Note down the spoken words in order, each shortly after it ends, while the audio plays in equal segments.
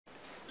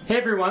Hey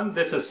everyone,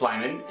 this is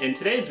Slyman. In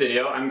today's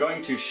video, I'm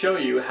going to show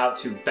you how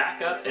to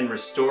back up and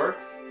restore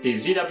the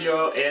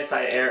ZWO ASI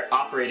Air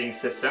operating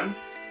system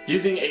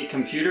using a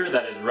computer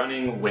that is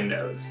running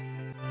Windows.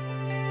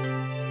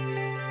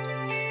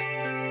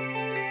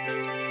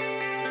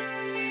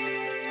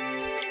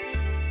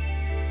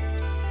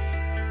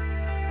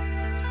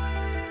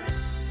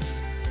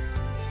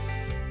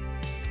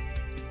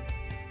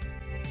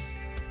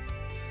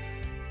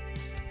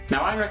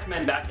 Now I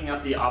recommend backing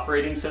up the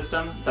operating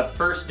system the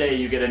first day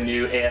you get a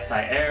new ASI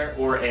Air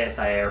or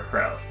ASI Air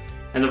Pro.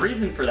 And the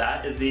reason for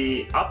that is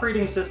the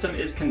operating system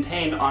is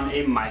contained on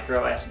a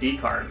microSD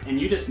card, and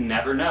you just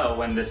never know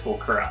when this will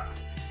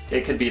corrupt.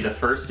 It could be the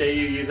first day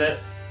you use it,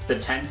 the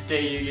 10th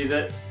day you use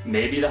it,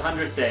 maybe the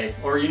 100th day,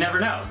 or you never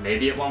know,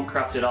 maybe it won't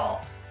corrupt at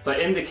all.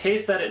 But in the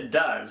case that it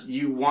does,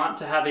 you want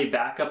to have a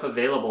backup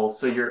available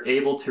so you're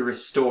able to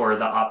restore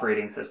the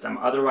operating system,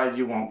 otherwise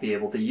you won't be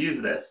able to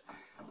use this.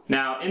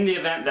 Now, in the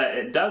event that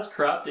it does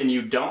corrupt and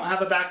you don't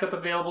have a backup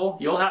available,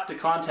 you'll have to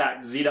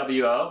contact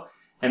ZWO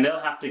and they'll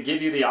have to give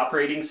you the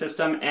operating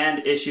system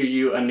and issue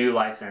you a new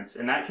license,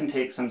 and that can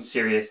take some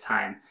serious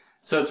time.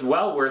 So it's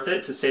well worth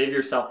it to save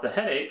yourself the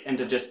headache and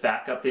to just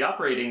back up the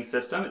operating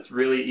system. It's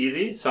really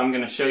easy, so I'm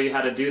going to show you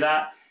how to do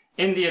that.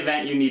 In the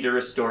event you need to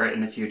restore it in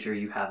the future,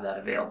 you have that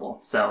available.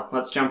 So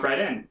let's jump right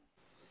in.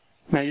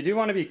 Now you do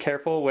want to be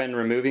careful when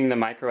removing the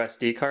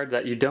microSD card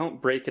that you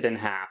don't break it in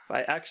half.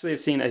 I actually have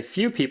seen a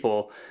few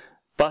people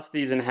bust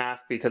these in half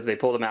because they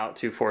pull them out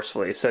too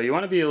forcefully. So you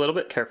want to be a little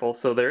bit careful.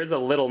 So there is a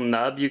little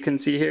nub you can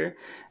see here,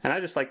 and I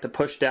just like to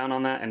push down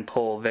on that and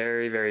pull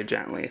very, very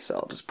gently. So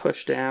I'll just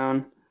push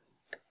down,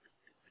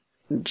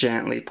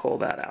 gently pull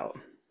that out,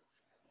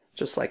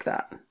 just like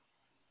that.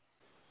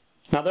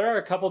 Now there are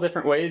a couple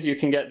different ways you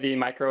can get the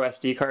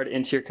microSD card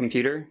into your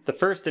computer. The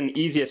first and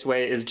easiest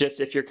way is just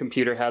if your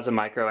computer has a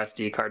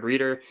microSD card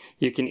reader,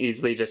 you can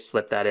easily just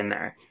slip that in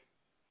there.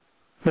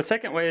 The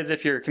second way is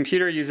if your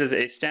computer uses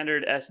a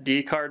standard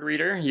SD card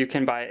reader, you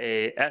can buy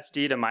a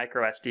SD to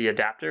microSD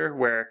adapter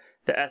where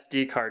the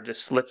SD card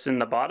just slips in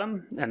the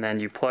bottom and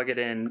then you plug it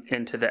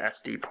into the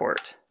SD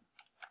port.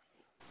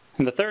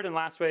 And the third and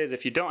last way is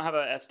if you don't have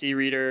a SD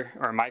reader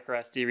or a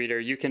microSD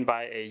reader, you can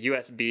buy a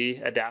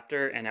USB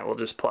adapter and it will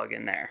just plug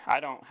in there. I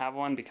don't have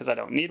one because I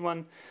don't need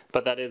one,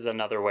 but that is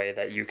another way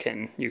that you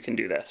can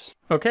do this.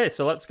 Okay,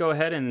 so let's go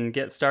ahead and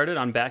get started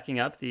on backing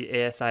up the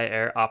ASI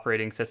Air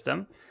operating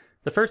system.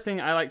 The first thing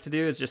I like to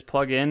do is just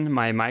plug in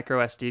my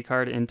microSD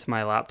card into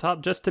my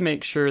laptop just to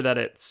make sure that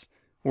it's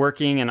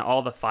working and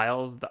all the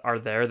files that are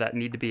there that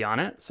need to be on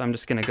it. So I'm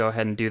just going to go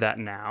ahead and do that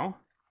now.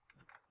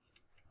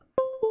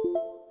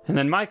 And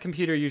then my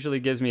computer usually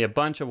gives me a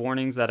bunch of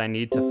warnings that I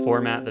need to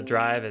format the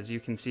drive. As you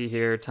can see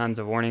here, tons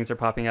of warnings are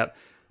popping up.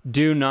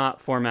 Do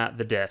not format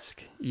the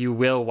disk. You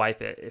will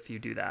wipe it if you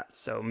do that.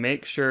 So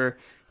make sure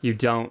you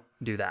don't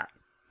do that.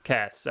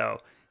 Okay, so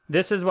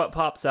this is what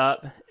pops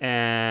up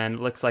and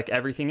looks like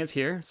everything is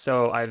here.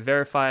 So I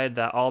verified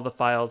that all the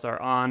files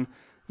are on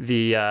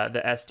the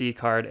SD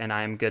card and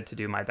I'm good to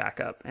do my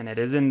backup. And it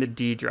is in the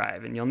D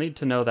drive, and you'll need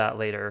to know that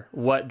later,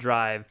 what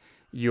drive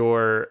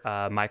your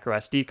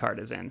microSD card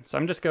is in. So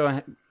I'm just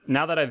going,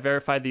 now that I've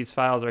verified these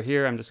files are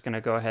here, I'm just going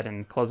to go ahead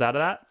and close out of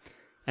that.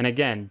 And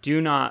again,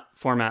 do not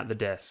format the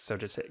disk. So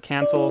just hit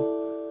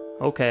cancel,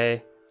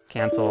 okay,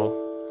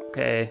 cancel,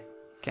 okay,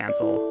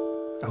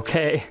 cancel,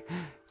 okay,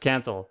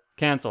 cancel,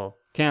 cancel,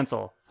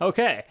 cancel,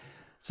 okay.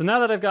 So now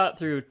that I've got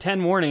through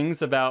 10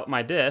 warnings about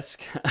my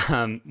disk,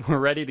 we're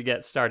ready to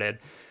get started.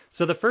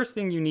 So the first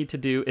thing you need to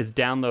do is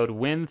download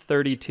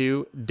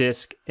Win32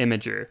 Disk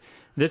Imager.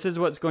 This is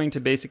what's going to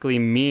basically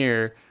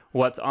mirror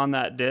what's on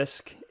that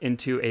disk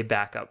into a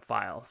backup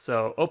file.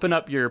 So open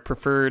up your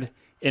preferred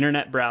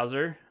internet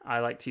browser. I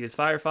like to use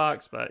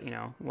Firefox, but you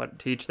know,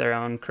 to each their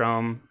own,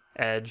 Chrome,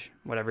 Edge,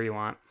 whatever you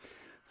want.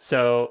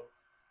 So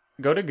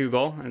go to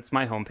Google, it's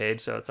my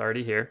homepage, so it's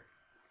already here,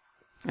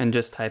 and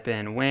just type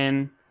in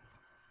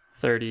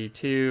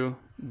Win32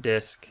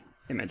 Disk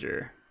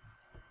Imager.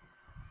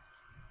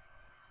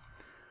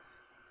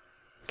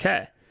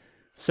 Okay.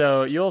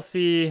 So you'll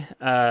see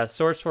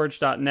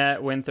sourceforge.net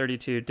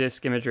Win32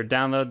 Disk Imager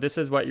download. This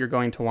is what you're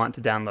going to want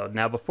to download.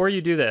 Now, before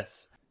you do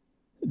this,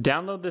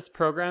 download this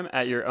program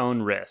at your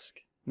own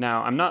risk.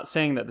 Now, I'm not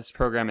saying that this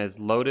program is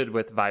loaded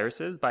with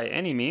viruses by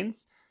any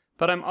means,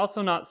 but I'm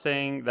also not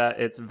saying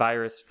that it's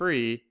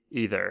virus-free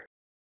either.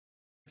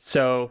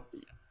 So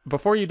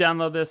before you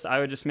download this, I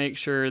would just make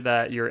sure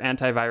that your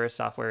antivirus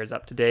software is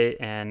up to date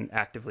and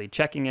actively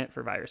checking it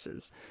for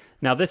viruses.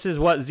 Now, this is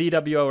what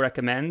ZWO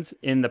recommends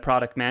in the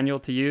product manual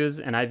to use,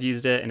 and I've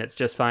used it and it's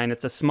just fine.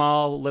 It's a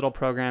small little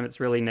program. It's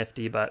really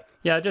nifty, but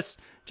yeah, just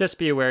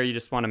be aware. You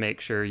just want to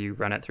make sure you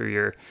run it through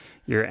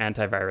your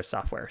antivirus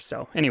software.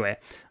 So anyway,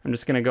 I'm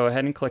just going to go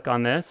ahead and click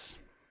on this.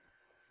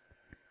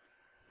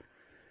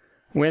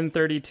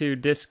 Win32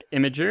 Disk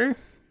Imager,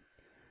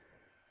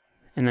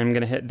 and I'm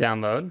going to hit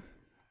download.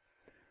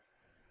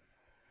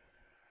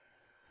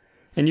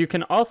 And you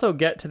can also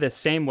get to this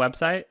same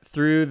website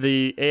through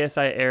the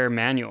ASI Air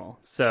manual.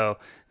 So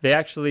they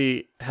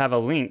actually have a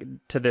link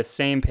to this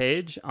same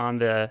page on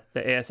the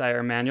ASI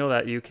Air manual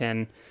that you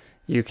can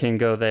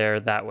go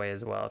there that way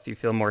as well. If you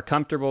feel more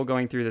comfortable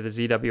going through the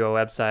ZWO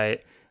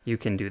website, you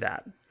can do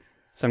that.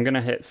 So I'm going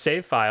to hit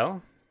Save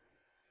File.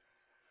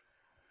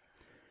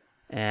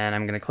 And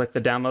I'm going to click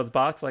the Downloads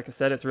box. Like I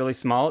said, it's really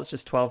small. It's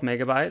just 12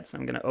 megabytes.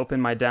 I'm going to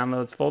open my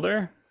Downloads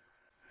folder.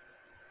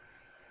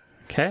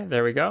 Okay,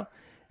 there we go.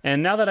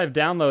 And now that I've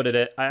downloaded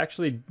it, I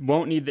actually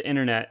won't need the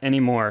internet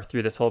anymore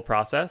through this whole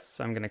process.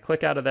 So I'm going to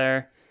click out of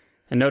there.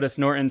 And notice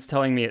Norton's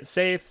telling me it's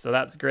safe, so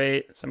that's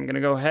great. So I'm going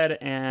to go ahead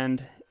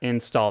and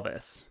install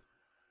this.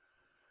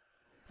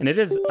 And it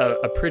is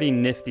a pretty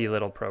nifty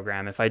little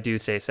program, if I do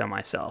say so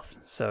myself.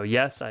 So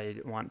yes, I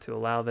want to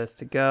allow this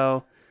to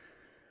go.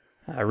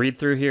 Read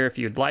through here if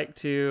you'd like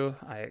to.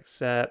 I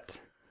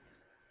accept.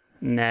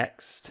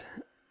 Next.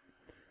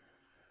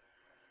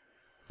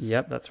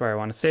 Yep, that's where I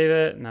want to save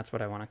it, and that's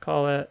what I want to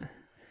call it.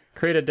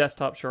 Create a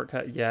desktop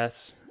shortcut,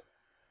 yes.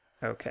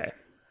 Okay.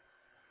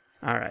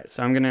 All right,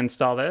 so I'm going to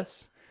install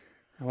this.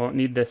 I won't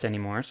need this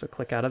anymore, so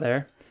click out of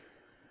there.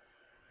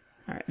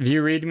 All right,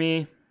 view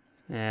README.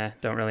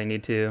 Don't really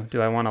need to.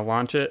 Do I want to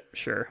launch it?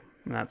 Sure.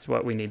 And that's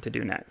what we need to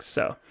do next.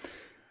 So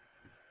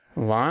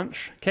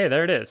launch. Okay,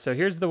 there it is. So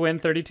here's the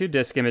Win32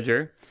 disk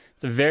imager.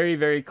 It's a very,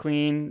 very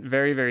clean,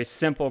 very, very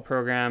simple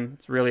program.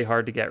 It's really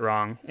hard to get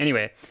wrong.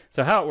 Anyway,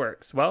 so how it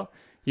works? Well,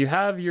 you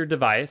have your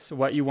device,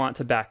 what you want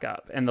to back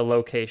up, and the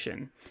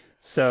location.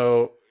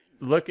 So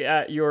look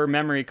at your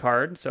memory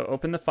card. So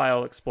open the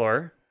File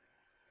Explorer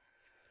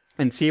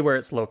and see where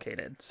it's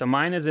located. So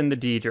mine is in the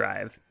D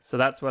drive. So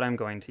that's what I'm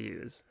going to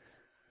use.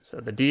 So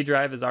the D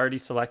drive is already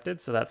selected,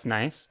 so that's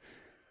nice.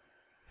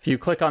 If you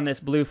click on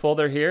this blue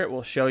folder here, it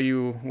will show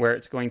you where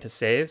it's going to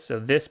save. So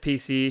this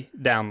PC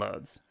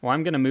downloads. Well,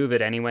 I'm going to move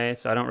it anyway,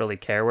 so I don't really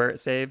care where it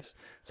saves.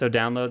 So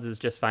downloads is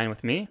just fine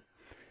with me.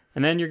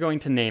 And then you're going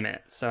to name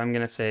it. So I'm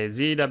going to say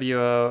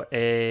ZWO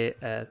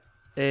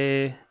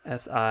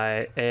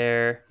ASI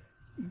Air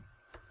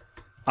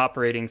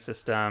Operating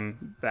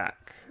System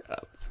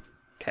Backup.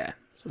 Okay,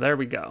 so there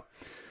we go.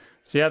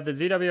 So you have the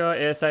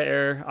ZWO ASI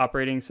Air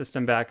Operating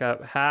System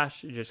Backup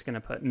hash. You're just going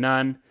to put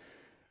none.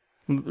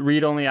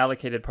 Read only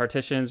allocated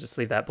partitions, just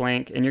leave that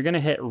blank. And you're going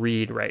to hit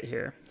read right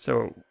here.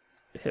 So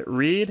hit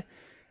read.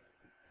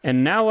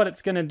 And now what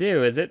it's going to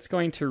do is it's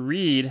going to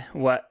read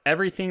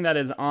everything that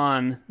is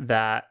on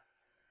that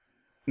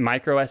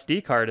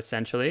microSD card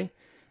essentially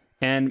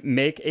and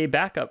make a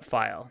backup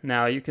file.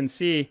 Now you can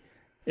see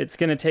it's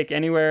going to take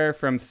anywhere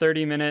from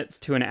 30 minutes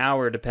to an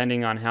hour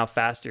depending on how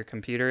fast your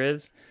computer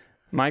is.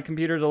 My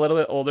computer's a little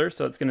bit older,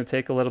 so it's going to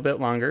take a little bit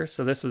longer.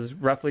 So this was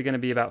roughly going to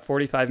be about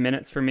 45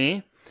 minutes for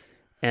me.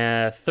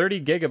 30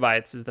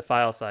 gigabytes is the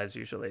file size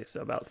usually.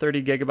 So about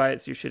 30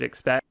 gigabytes you should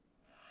expect.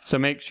 So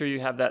make sure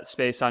you have that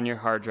space on your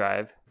hard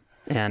drive.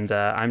 And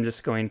I'm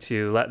just going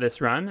to let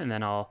this run, and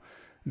then I'll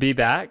be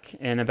back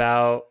in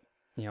about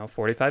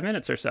 45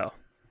 minutes or so.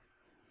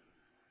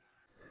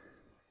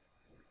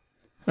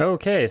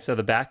 Okay, so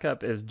the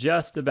backup is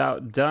just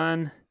about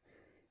done.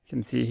 You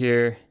can see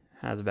here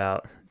has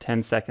about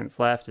 10 seconds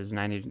left, is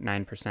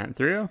 99%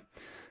 through.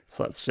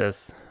 So let's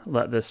just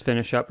let this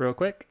finish up real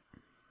quick.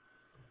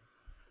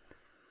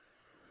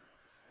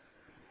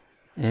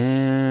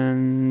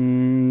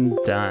 And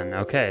done.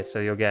 Okay, so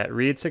you'll get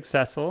read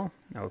successful.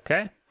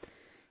 Okay,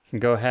 you can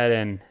go ahead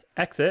and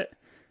exit.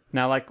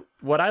 Now,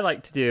 what I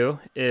like to do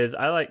is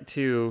I like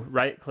to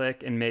right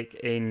click and make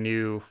a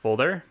new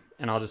folder,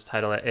 and I'll just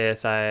title it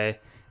ASI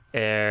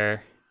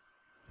Air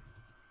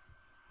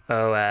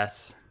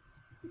OS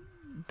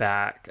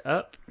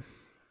Backup.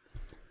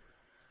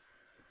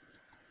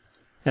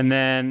 And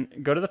then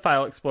go to the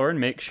File Explorer and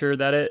make sure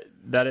that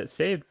it's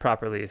saved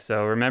properly.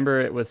 So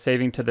remember, it was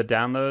saving to the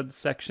Downloads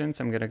section.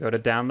 So I'm going to go to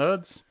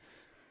Downloads.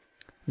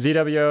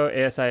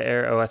 ZWO ASI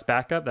Air OS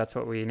Backup, that's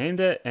what we named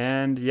it.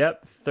 And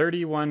yep,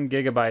 31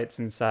 gigabytes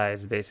in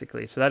size,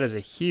 basically. So that is a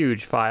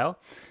huge file.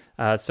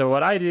 So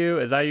what I do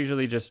is I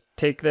usually just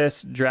take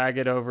this, drag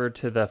it over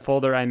to the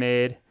folder I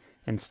made,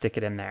 and stick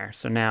it in there.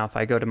 So now if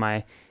I go to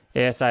my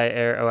ASI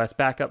Air OS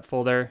Backup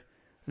folder,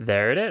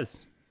 there it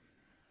is.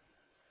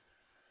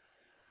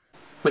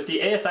 With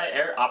the ASI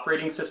Air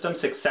operating system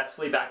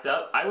successfully backed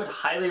up, I would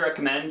highly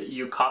recommend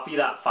you copy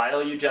that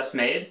file you just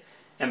made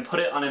and put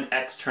it on an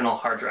external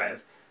hard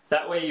drive.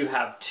 That way you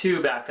have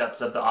two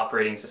backups of the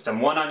operating system,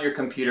 one on your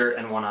computer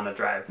and one on a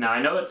drive. Now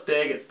I know it's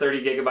big, it's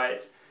 30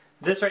 gigabytes.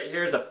 This right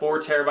here is a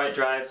 4 terabyte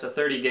drive, so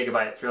 30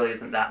 gigabytes really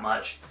isn't that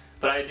much.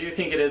 But I do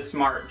think it is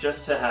smart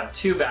just to have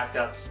two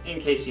backups in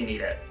case you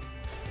need it.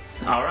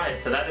 Alright,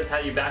 so that is how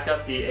you back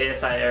up the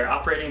ASI Air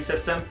operating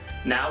system.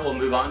 Now we'll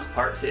move on to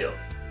part 2.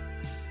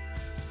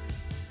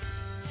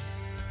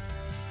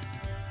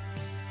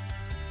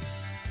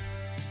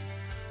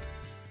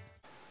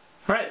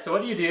 Alright, so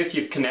what do you do if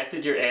you've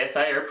connected your ASI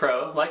Air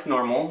Pro like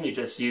normal? You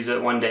just use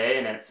it one day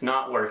and it's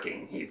not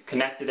working. You've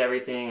connected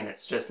everything and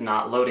it's just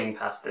not loading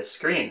past this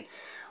screen.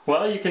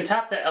 Well, you can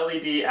tap the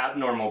LED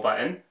abnormal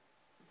button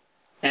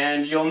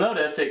And you'll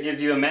notice it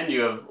gives you a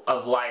menu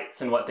of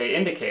lights and what they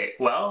indicate.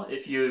 Well,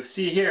 if you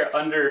see here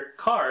under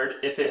card,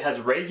 if it has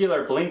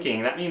regular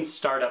blinking, that means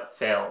startup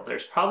failed.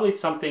 There's probably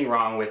something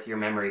wrong with your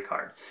memory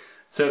card.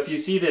 So if you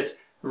see this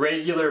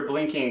regular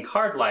blinking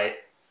card light,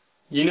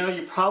 you know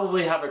you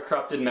probably have a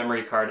corrupted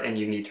memory card and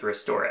you need to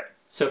restore it.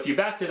 So if you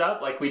backed it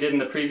up like we did in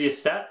the previous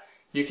step,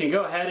 you can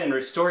go ahead and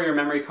restore your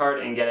memory card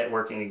and get it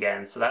working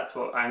again. So that's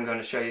what I'm going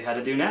to show you how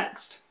to do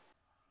next.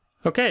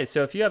 Okay,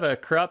 so if you have a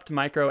corrupt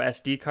micro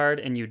SD card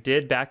and you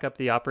did back up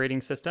the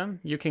operating system,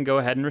 you can go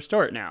ahead and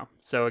restore it now.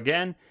 So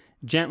again,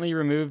 gently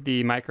remove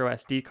the micro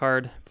SD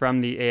card from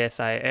the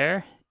ASI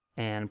Air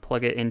and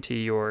plug it into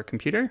your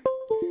computer.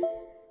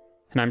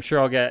 And I'm sure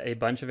I'll get a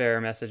bunch of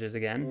error messages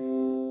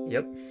again.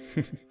 Yep.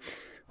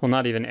 Well,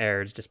 not even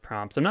errors, just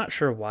prompts. I'm not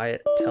sure why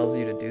it tells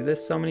you to do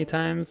this so many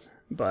times,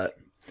 but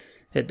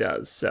it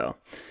does. So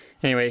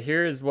anyway,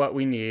 here is what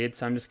we need.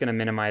 So I'm just going to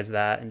minimize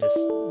that and just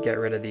get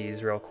rid of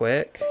these real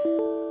quick.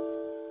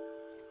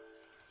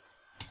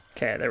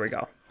 Okay, there we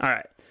go. All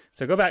right,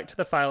 so go back to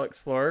the File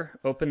Explorer,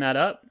 open that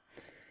up,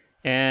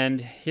 and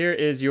here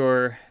is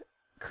your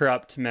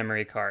corrupt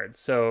memory card.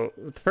 So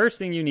the first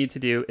thing you need to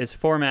do is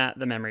format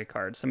the memory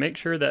card. So make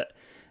sure that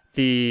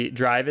the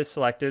drive is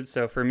selected.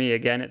 So for me,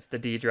 again, it's the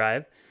D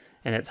drive,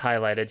 and it's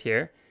highlighted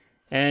here.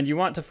 And you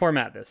want to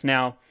format this.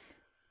 Now,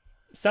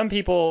 some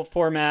people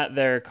format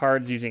their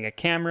cards using a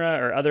camera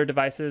or other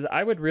devices.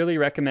 I would really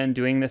recommend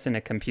doing this in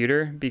a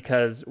computer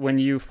because when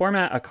you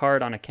format a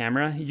card on a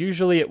camera,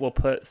 usually it will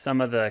put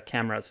some of the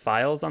camera's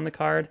files on the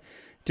card.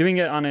 Doing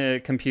it on a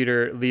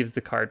computer leaves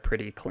the card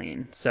pretty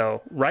clean.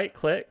 So right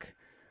click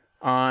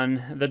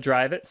on the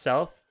drive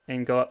itself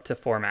and go up to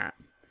format.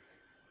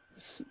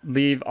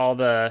 Leave all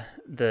the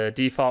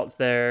defaults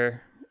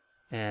there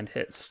and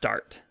hit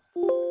start.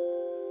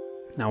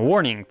 Now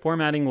warning,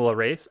 formatting will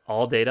erase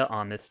all data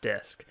on this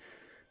disk.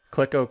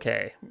 Click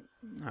OK.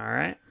 All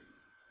right.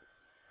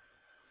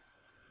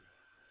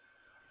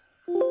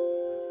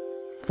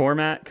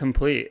 Format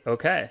complete.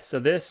 Okay, so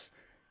this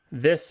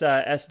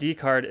SD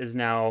card is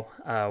now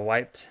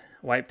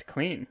wiped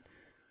clean.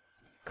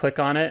 Click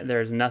on it,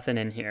 there's nothing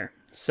in here.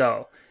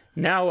 So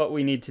now what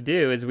we need to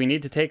do is we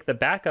need to take the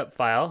backup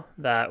file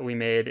that we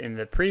made in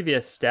the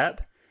previous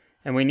step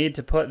and we need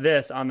to put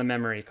this on the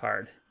memory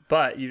card.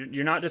 But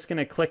you're not just going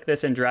to click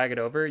this and drag it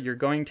over. You're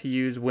going to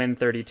use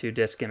Win32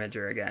 Disk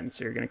Imager again.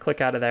 So you're going to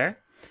click out of there.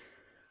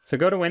 So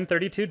go to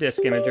Win32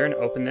 Disk Imager and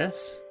open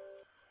this.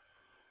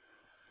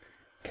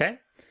 Okay.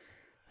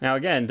 Now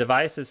again,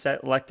 device is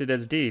selected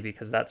as D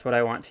because that's what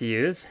I want to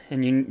use.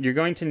 And you're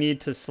going to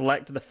need to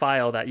select the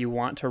file that you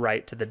want to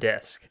write to the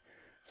disk.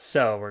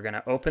 So we're going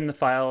to open the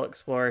File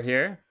Explorer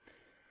here.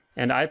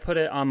 And I put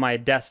it on my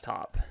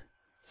desktop.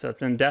 So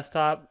it's in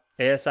Desktop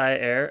ASI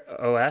Air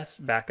OS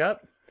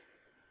Backup.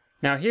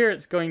 Now here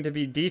it's going to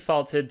be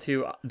defaulted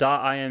to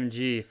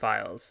 .img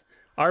files.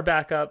 Our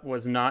backup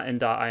was not in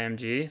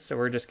 .img, so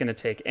we're just going to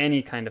take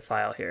any kind of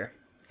file here.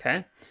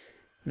 Okay,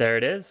 there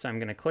it is. So I'm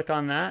going to click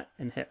on that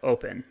and hit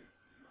open.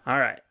 All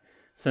right,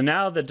 so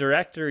now the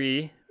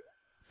directory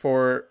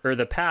or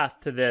the path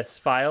to this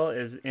file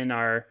is in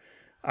our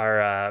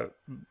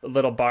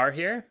little bar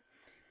here.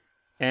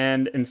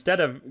 And instead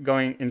of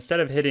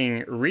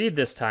hitting read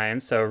this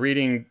time, so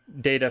reading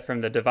data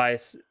from the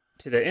device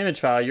to the image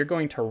file, you're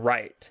going to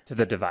write to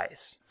the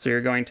device. So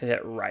you're going to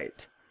hit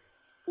write.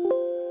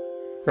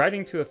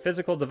 Writing to a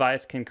physical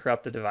device can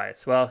corrupt the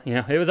device. Well, you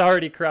know, it was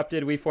already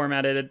corrupted. We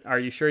formatted it. Are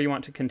you sure you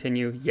want to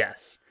continue?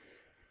 Yes.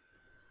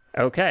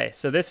 Okay,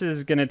 so this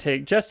is going to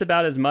take just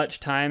about as much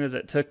time as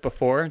it took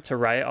before to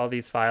write all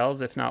these files,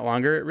 if not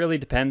longer. It really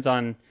depends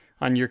on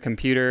your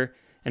computer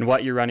and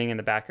what you're running in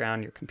the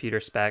background, your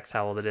computer specs,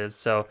 how old it is.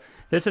 So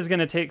this is going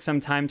to take some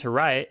time to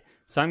write.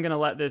 So I'm going to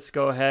let this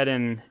go ahead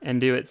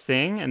and do its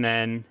thing, and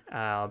then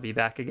I'll be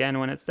back again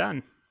when it's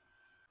done.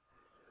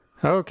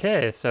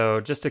 Okay, so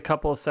just a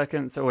couple of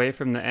seconds away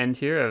from the end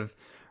here of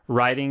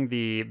writing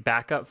the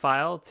backup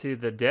file to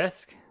the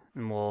disk,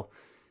 and we'll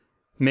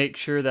make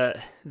sure that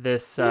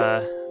this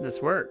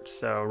worked.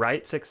 So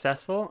write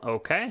successful,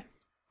 okay.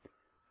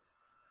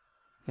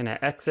 Gonna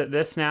exit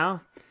this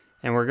now,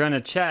 and we're gonna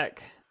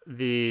check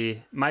the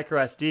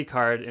micro SD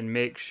card and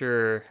make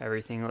sure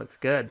everything looks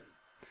good.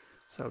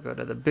 So go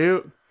to the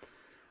boot.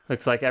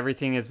 Looks like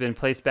everything has been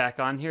placed back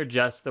on here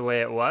just the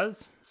way it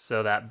was.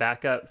 So that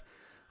backup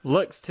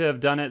looks to have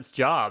done its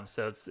job.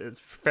 So it's a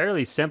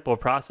fairly simple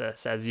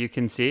process, as you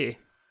can see.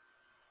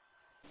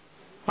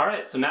 All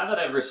right, so now that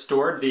I've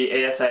restored the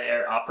ASI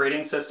Air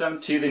operating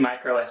system to the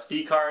micro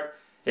SD card,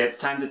 it's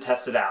time to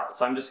test it out.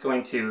 So I'm just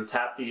going to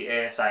tap the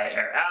ASI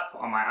Air app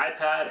on my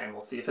iPad and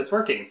we'll see if it's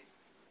working.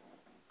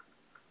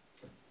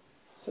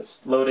 So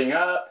it's loading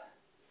up.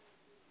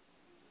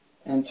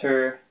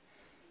 Enter.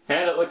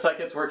 And it looks like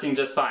it's working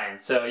just fine.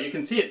 So you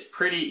can see it's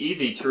pretty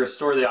easy to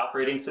restore the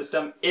operating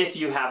system if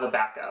you have a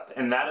backup.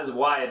 And that is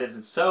why it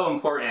is so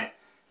important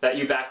that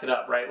you back it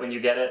up right when you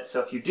get it. So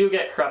if you do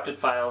get corrupted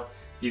files,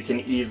 you can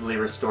easily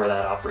restore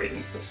that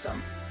operating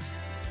system.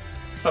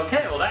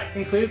 Okay, well that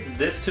concludes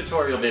this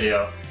tutorial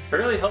video. I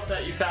really hope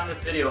that you found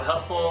this video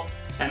helpful,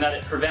 and that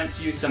it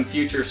prevents you some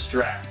future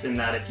stress, in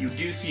that if you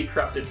do see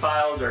corrupted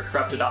files or a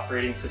corrupted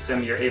operating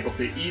system, you're able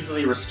to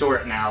easily restore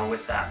it now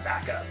with that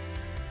backup.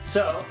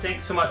 So,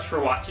 thanks so much for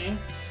watching.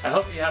 I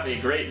hope you have a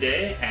great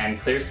day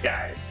and clear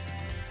skies.